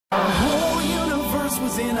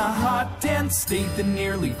was in a hot, dense state that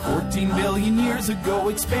nearly 14 billion years ago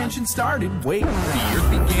expansion started. Wait, the earth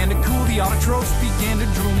began to cool, the autotrophs began to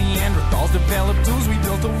drool, Neanderthals developed tools, we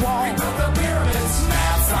built a wall. We built the pyramids,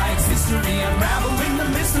 math, science, history, unraveling the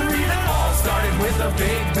mystery that all started with a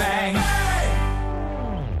big bang.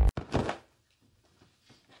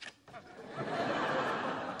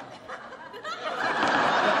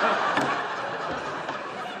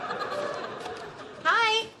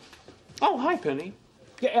 Oh, hi, Penny.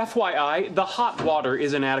 Yeah, FYI, the hot water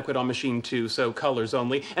is inadequate on machine 2, so colors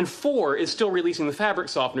only. And 4 is still releasing the fabric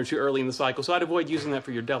softener too early in the cycle, so I'd avoid using that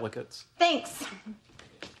for your delicates. Thanks.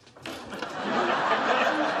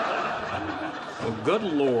 Oh, good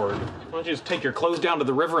Lord. Why don't you just take your clothes down to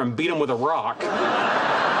the river and beat them with a rock?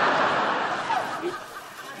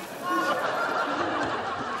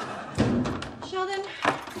 Sheldon,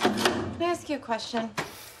 can I ask you a question?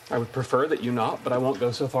 I would prefer that you not, but I won't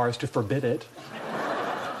go so far as to forbid it.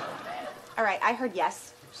 All right, I heard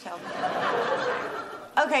yes, so.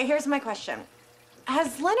 Okay, here's my question.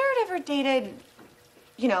 Has Leonard ever dated,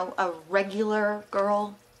 you know, a regular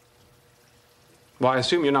girl? Well, I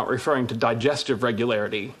assume you're not referring to digestive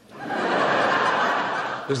regularity.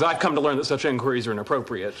 Because I've come to learn that such inquiries are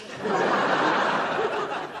inappropriate.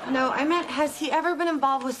 No, I meant, has he ever been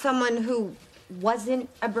involved with someone who wasn't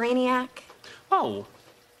a brainiac? Oh.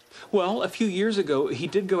 Well, a few years ago, he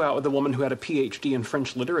did go out with a woman who had a PhD in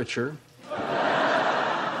French literature.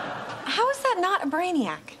 How is that not a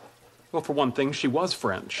brainiac? Well, for one thing, she was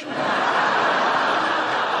French. For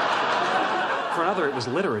another, it was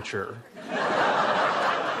literature.